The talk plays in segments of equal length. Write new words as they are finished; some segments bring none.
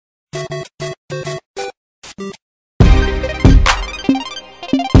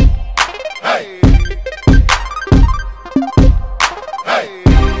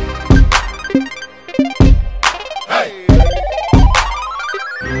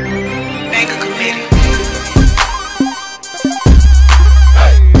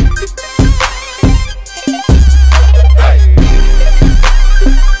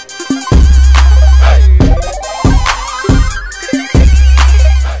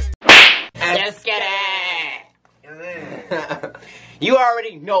You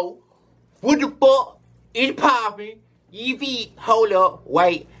already know what the fuck is popping. You feet, hold up,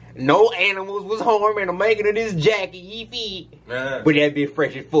 wait. No animals was harmed in the making of this jacket. You feet, but that be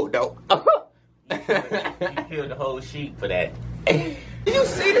fresh as fuck though. You killed the whole sheep for that. You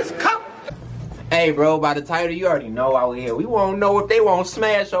see this cup? Hey, bro, by the title, you already know out here. We won't know if they won't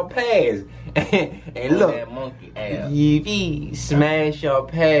smash or pass. And look, that monkey ass. YV, smash or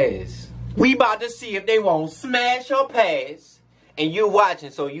pass. We about to see if they won't smash or pass. And you're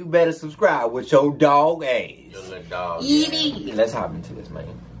watching, so you better subscribe with your dog ass. Your little dog. YV. Let's hop into this, man.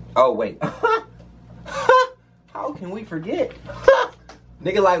 Oh, wait. How can we forget?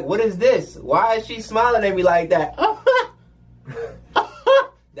 Nigga, like, what is this? Why is she smiling at me like that?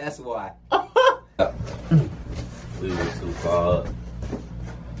 That's why. We was too far.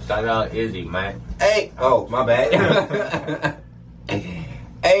 Shout out Izzy, man. Hey, oh, my bad.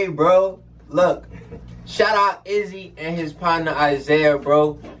 Hey, bro, look. Shout out Izzy and his partner Isaiah,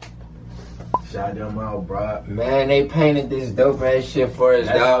 bro. Shout them out, bro. Man, they painted this dope ass shit for us,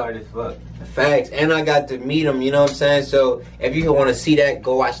 That's dog. hard as fuck. Facts, and I got to meet him, you know what I'm saying? So, if you want to see that,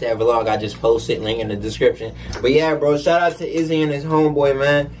 go watch that vlog. I just posted, link in the description. But yeah, bro, shout out to Izzy and his homeboy,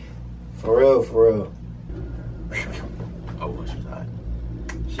 man. For real, for real. Oh, what's that?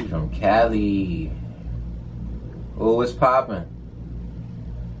 She's from Cali. Oh, what's poppin'?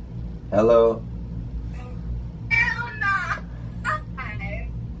 Hello?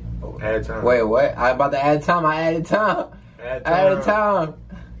 Oh, add time. Wait, what? I about to add time. I added time. Add I added time.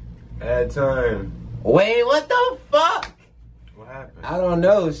 Add time. Wait, what the fuck? What happened? I don't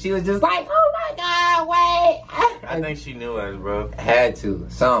know. She was just like, oh my god, wait. I think she knew us, bro. Had to.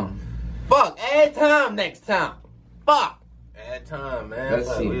 Some. Fuck, add time next time. Fuck. Add time, man.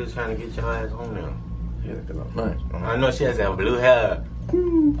 Let's see. We was trying to get your ass home now. Yeah, look at that. Nice. I know she has that blue hair.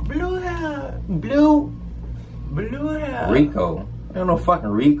 Blue hair. Blue. Blue hair. Rico. Ain't no fucking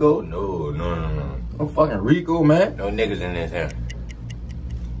Rico. No. No fucking Rico, man. No niggas in this hair.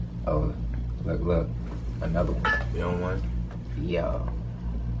 Oh, look. Another one. You don't want? Yo.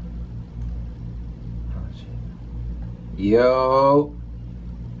 Oh, shit. Yo.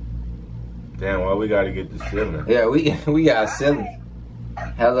 Damn, why we gotta get the ceiling? Yeah, we got silly.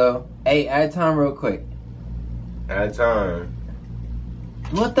 Hello. Hey, add time real quick. Add time.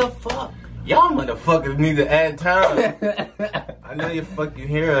 What the fuck? Y'all motherfuckers need to add time. I know you fucking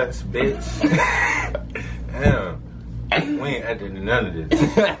hear us, bitch. Damn. We ain't adding none of this.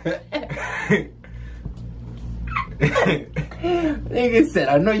 Nigga said,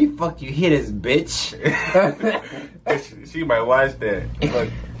 I know you hear this, bitch. she might watch that. Look,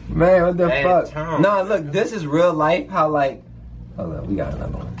 Man, what the fuck? Time. No, look, this is real life. How, like, hold up, we got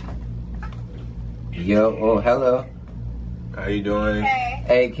another one. Yo, oh, hello. how you doing?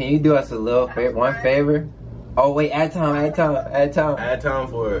 Hey, can you do us a little favor, one favor? Oh, wait, add time. Add time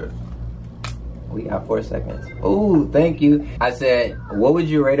for it. We got 4 seconds. Ooh, thank you. I said, what would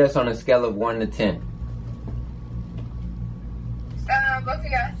you rate us on a scale of 1 to 10? Both of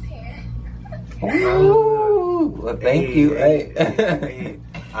y'all 10. Ooh, well, thank you. Hey.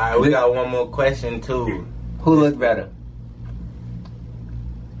 Alright, we got one more question too. Who looked better?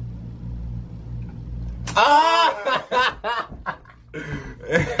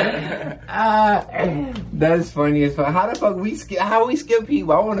 That's funny as fuck. How the fuck we skip? How we skip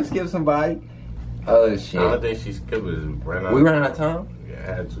people? I want to skip somebody. Oh shit! I don't think she skipped us. We ran out of time. Yeah, I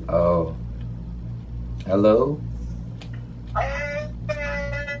had to. Oh. Hello.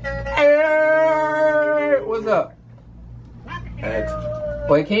 Hey, what's up?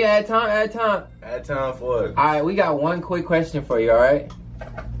 Wait, can you add time? Add time. Add time for it. All right, we got one quick question for you. All right.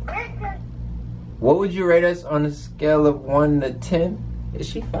 What would you rate us on a scale of 1 to 10? Is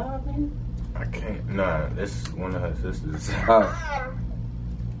she 5, man? I can't. Nah, this is one of her sisters. Oh.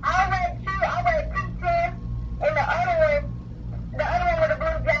 I read 2 10, and the other one with the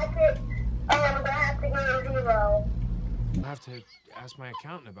blue jacket, I'm gonna have to give it a 0. I have to ask my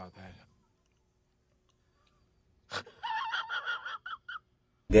accountant about that.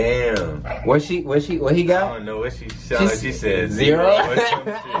 Damn. What he I got? don't know what she sounded like. She said 0. or some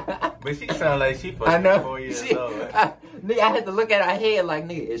shit. But she sounded like she I know. fucking 4 years old. Nigga, I had to look at her head like,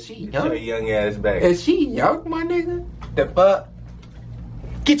 nigga, is she Get your young? young ass back. Is she young, my nigga? The fuck?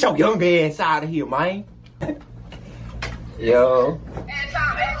 Get your young ass out of here, man. Yo. Add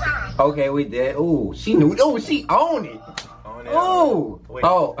time. Okay, we did. Ooh, she knew. Oh, she owned it. On it. Oh. Wait.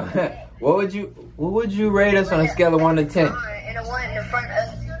 Oh. What would you rate us on a scale of 1 to 10? And the one in the front of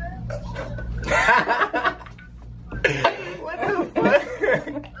What the fuck?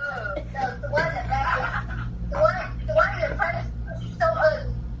 the one in the back. The one in the front is so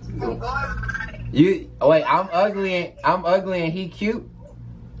ugly. Wait, I'm ugly and he cute?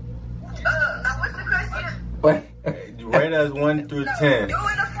 Now what's the question? What? Rate us 1 through 10. You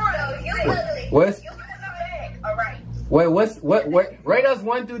in the front. You ugly. What's? You in the back. All right. Wait, what? Rate us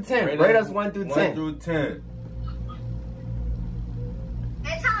 1 through 10. Rate us 1 through 10. 1 through 10.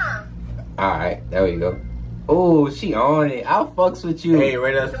 And Tom. Alright, there we go. Oh, she on it. I'll fucks with you. Hey,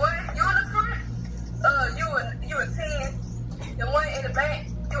 rate us. The one you in the front, you a 10. The one in the back,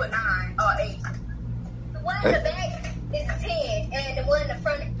 you a 9 or 8. The one in the back is a 10, and the one in the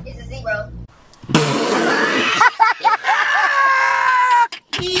front is a 0.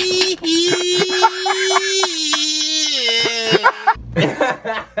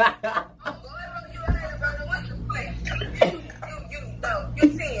 You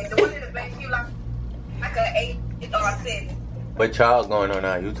 10. The one in the back, you like an 8 or a 7. What y'all going on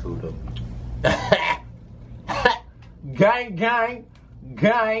YouTube though? Gang.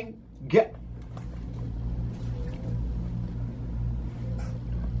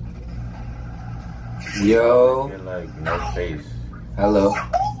 Yo. Get like no face. Hello.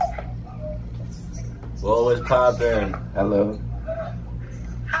 What was poppin'? Hello.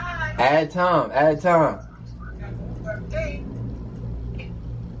 Hi. Add Tom. Hey.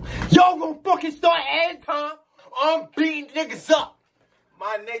 Y'all gonna fucking start adding Tom? I'm beating niggas up.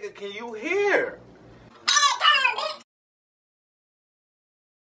 My nigga, can you hear?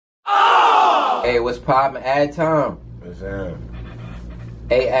 Oh! Hey, what's poppin'? Add Tom. What's that?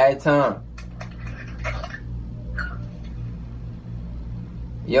 Hey, add Tom.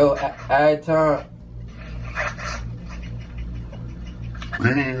 Yo, add Tom.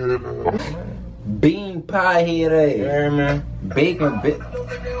 Bean pie head ass. Yeah, man. Bacon bit.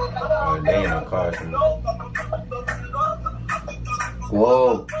 Oh, they ain't no caution.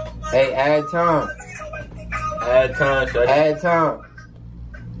 Whoa. Hey, add Tom. Add time, shut Add Tom.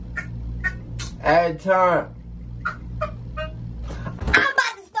 Add Tom. I'm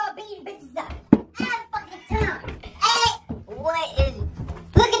about to start beating bitches up. Add fucking Tom. Add. What is.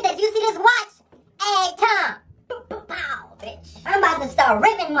 Look at this. You see this watch? Add Tom. Pow, bitch. I'm about to start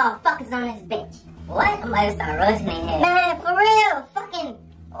ripping motherfuckers on this bitch. What? I'm about to start roasting their head. Man, for real. Fucking.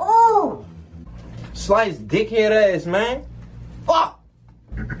 Ooh. Slice dickhead ass, man. Fuck.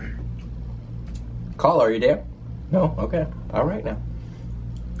 Caller, are you there? No? Okay. All right now.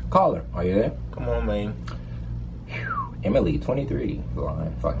 Caller, are you there? Come on, man. Emily, 23.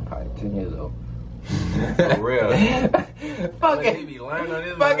 Lying. Fucking probably 10 years old. For real. Fucking. He be lying on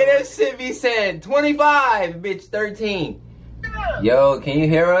his Fucking that shit be saying 25, bitch, 13. Yo, can you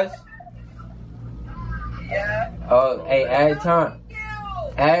hear us? Yeah. Oh, hey, add time.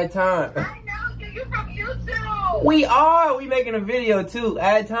 Add time. I know you. You from YouTube. We are. We making a video too.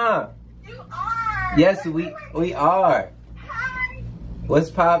 Add time. You are. Yes, we are. Hi. What's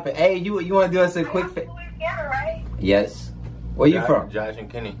poppin'? Hey, you want to do us a quick? Louisiana, right? Yes. Where you from?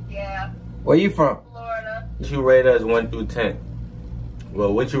 Josh&Kenny. Yeah. Where you from? Florida. What you rate us 1 through 10?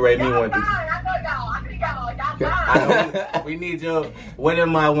 Well, what you rate me 1 through 10? I know y'all. I know y'all. Y'all fine. I know we need your. What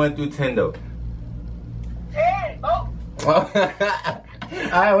am I 1 through 10 though? 10. Oh.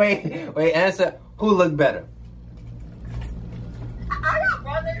 All right, wait. Answer. Who look better? I got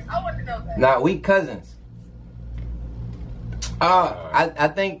brothers. I want to know that. Nah, we cousins. I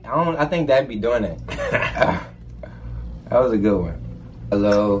think that'd be doing it. That was a good one.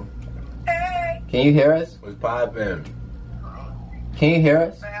 Hello. Hey. Can you hear us? What's poppin'? Can you hear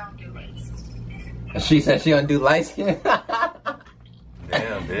us? She said she don't do light skin.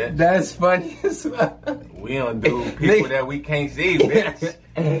 Damn, bitch. That's funny as well. We don't do people that we can't see, bitch.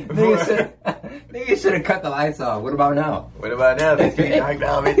 Nigga should have cut the lights off. What about now? What about now, bitch? We knocked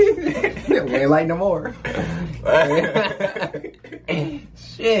out, bitch. We ain't light no more.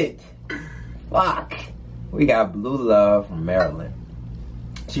 Shit. Fuck. We got Blue Love from Maryland.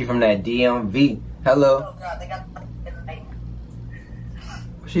 She from that DMV. Hello.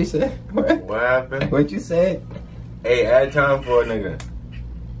 What she said? What happened? What you said? Hey, add time for a nigga.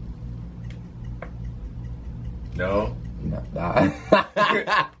 No? Nah.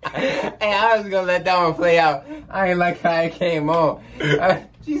 Hey, I was gonna let that one play out. I ain't like how it came on.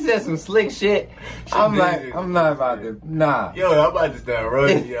 She said some slick shit. I'm not about to. Nah. Yo, I'm about to start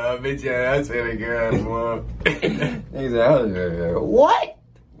roasting y'all, bitch. Yeah, that's really good, boy. He said, what?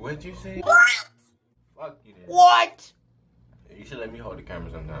 What'd you say? What? Fuck you, then. What? You should let me hold the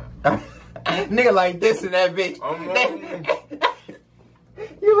camera sometime. Nigga like this and that bitch.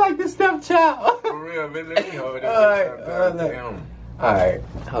 You like the stepchild. For real, bitch. Let me hold it. Alright,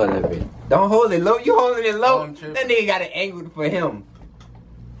 hold that bitch. Don't hold it low. You holding it low. Oh, I'm tripping. That nigga got it angled for him.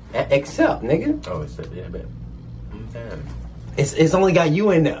 Except, nigga. Oh, it's yeah, bet. I'm saying. It's only got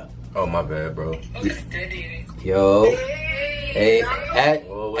you in there. Oh, my bad, bro. Yo. Hey, add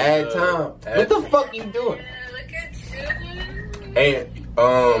time. What the fuck you doing? Hey,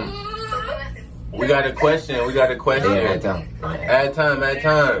 we got a question. Yeah, add time. Add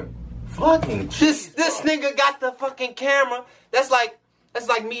time. Fucking This nigga got the fucking camera. That's like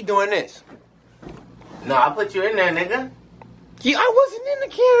me doing this. No, I put you in there, nigga. I wasn't in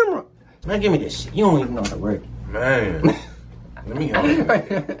the camera. Man, give me this shit. You don't even know how to work. Man. Let me help you.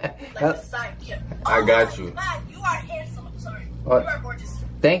 I got you. You are handsome. I'm sorry. What? You are gorgeous.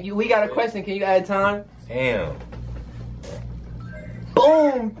 Thank you. We got a question. Can you add time? Damn.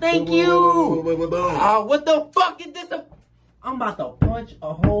 Boom. Thank you. Boom. What the fuck is this? I'm about to punch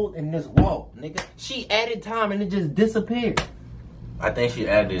a hole in this wall, nigga. She added time and it just disappeared. I think she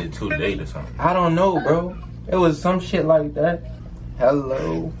added it too late or something. I don't know, bro. It was some shit like that.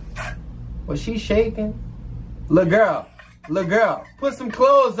 Hello. Was she shaking? Little girl, put some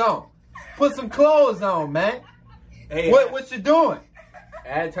clothes on. Put some clothes on, man. Hey, What you doing?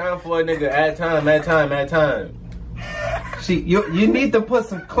 Add time for a nigga. Add time. You need to put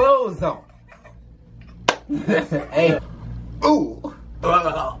some clothes on. Hey. Ooh.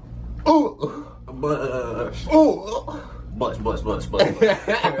 Bust.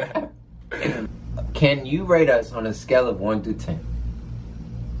 Can you rate us on a scale of 1 to 10?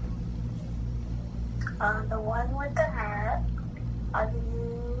 The one with the hat, I'll give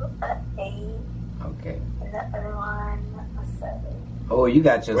you an 8. Okay. And the other one, a 7. Oh, you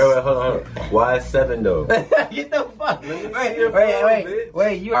got your... Wait, hold on. Why 7 though? Get the fuck. Wait.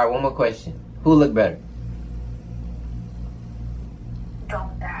 You. All right, one more question. Who look better?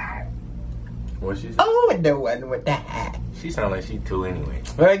 Don't die. What she said? Oh, the one with the hat. She sound like she 2 anyway.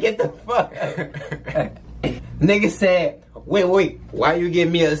 Bro, get the fuck. Nigga said, wait. Why you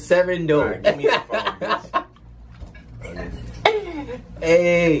give me a 7 though? Right, give me the phone, bitch.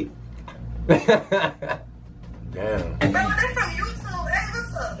 Hey. Damn. Bro, they from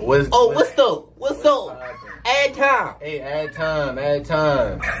YouTube. Hey, what's up? What's up? Add time. Hey, add time.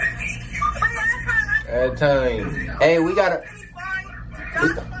 Hey, we gotta...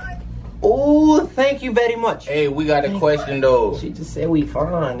 Oh, thank you very much. Hey, we got a question though. She just said we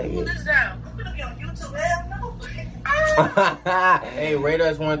fine, nigga. This down. I'm gonna be on YouTube. Hell no. Hey, rate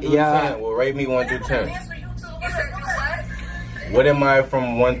us 1 through 10. Well, rate me 1 through 10. Dance for YouTube. What? What am I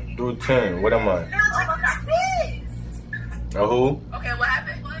from 1 through 10? What am I? A who? Okay, what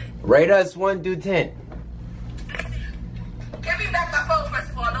happened? What? Rate us 1 through 10. Give me back my phone, first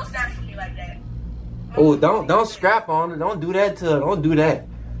of all. Don't snap for me like that. Oh, don't scrap on her. Don't do that to her. Don't do that.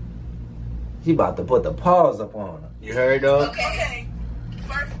 She about to put the paws up on her. You heard though? Okay.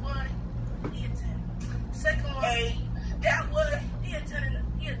 First one, he a 10. Second one, 8. That one, he a 10 and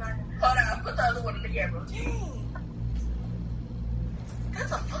he a 9. Hold on, put the other one in the camera. Dang.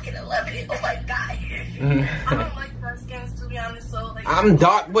 That's a fucking 11. Oh my god. I don't like dark skins, to be honest, so like... I'm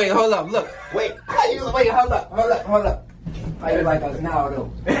dark. Wait, hold up. Look. Wait. Hold up. How you like us now,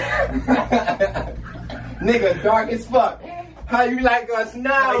 though? Nigga, dark as fuck. How you like us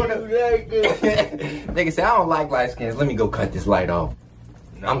now? Nigga said, I don't like light skins. Let me go cut this light off.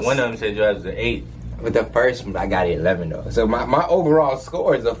 One of them said yours was an 8. With the first one, I got an 11 though. So my overall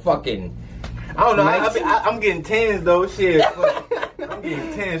score is a fucking... I don't know. I'm getting 10s though. Shit. I'm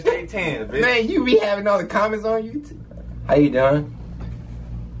getting 10, straight 10s, bitch. Man, you be having all the comments on YouTube. How you doing?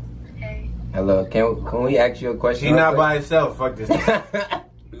 Hey. Hello. Can we ask you a question? She not by herself. Fuck this.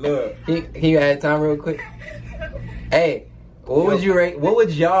 Look. Can you add time real quick? Hey. What would you rate? What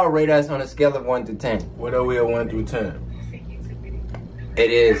would y'all rate us on a scale of 1 to 10? What are we at 1 through 10?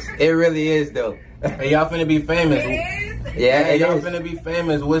 It is. It really is, though. Hey, y'all finna be famous. Yeah, hey, it y'all is. finna be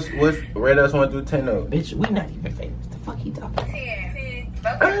famous. What's rate us 1 through 10 though? Bitch, we not even famous. The fuck you talking? 10.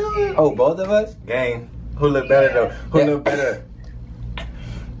 Oh, both of us? Gang. Who look better though? Who look better?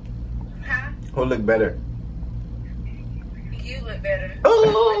 Huh? Who look better? You look better.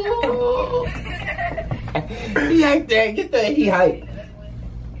 Oh. He hyped that. Get that. He hyped.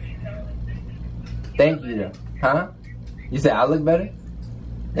 Thank you, though. Huh? You said I look better?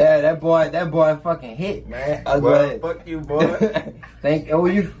 Yeah, that boy fucking hit, man. Well, fuck you, boy. Thank you. Oh,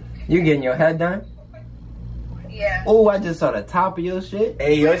 you getting your head done? Yeah. Oh, I just saw the top of your shit.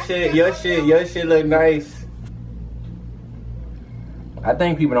 Hey, your shit look nice. I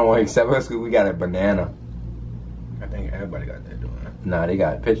think people don't want to accept us because we got a banana. I think everybody got that doing. Nah, they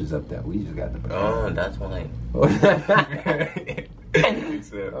got pictures up there. We just got the banana. Oh, that's why.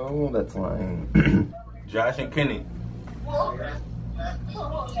 Oh, that's fine. Josh&Kenny.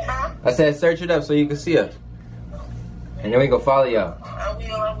 I said search it up so you can see us. And then we go follow y'all. I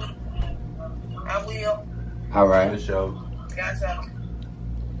will. Alright. The show. Gotcha.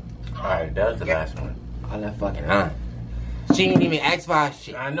 Alright, that was the last one. All that fucking line. She ain't even asked for our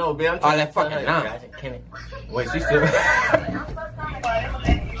shit. I know, bitch. I'm All that fucking line. Josh&Kenny. Wait, she still...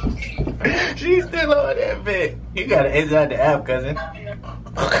 She's still on that bitch. You gotta exit out the app, cousin.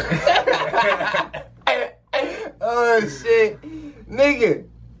 Oh shit. Nigga.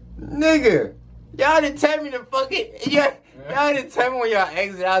 Y'all didn't tell me to fucking... Y'all didn't tell me when y'all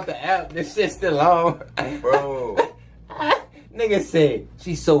exit out the app. This shit's still on. Bro. Nigga said,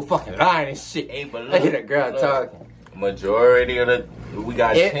 she's so fucking lying and shit. Hey, but I hear the girl talking. Majority of the... We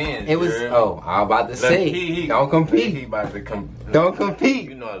got 10. It was... Oh, I was about to say. Don't compete. He about to Don't compete.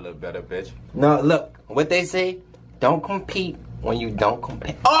 You know I look better, bitch. No, look. What they say, don't compete when you don't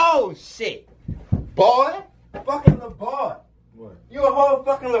compete. Oh, shit. Boy. Fucking little boy. What? You a whole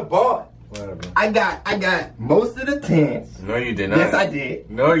fucking little boy. Whatever. I got most of the 10s. No, you did not. Yes, I did.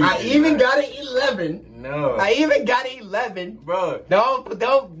 No, you I did even not. got an 11. No. I even got an 11. Bro. Don't look.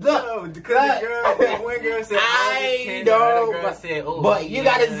 No, because the one girl said I 10, know, the other girl said, oh, but you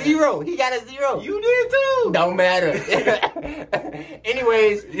got a 0. He got a 0. You did too. Don't matter.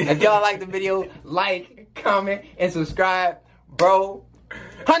 Anyways, if y'all like the video, like, comment, and subscribe, bro.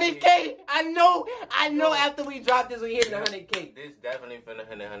 100K. I know. After we drop this, we hit the 100K. This definitely finna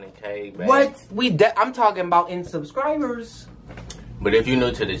hit 100K, baby. What? I'm talking about in subscribers. But if you're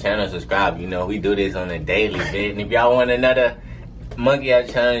new to the channel, subscribe. You know, we do this on a daily, bitch. And if y'all want another monkey eye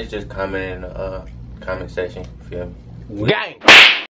challenge, just comment in the comment section. Feel me? Gang.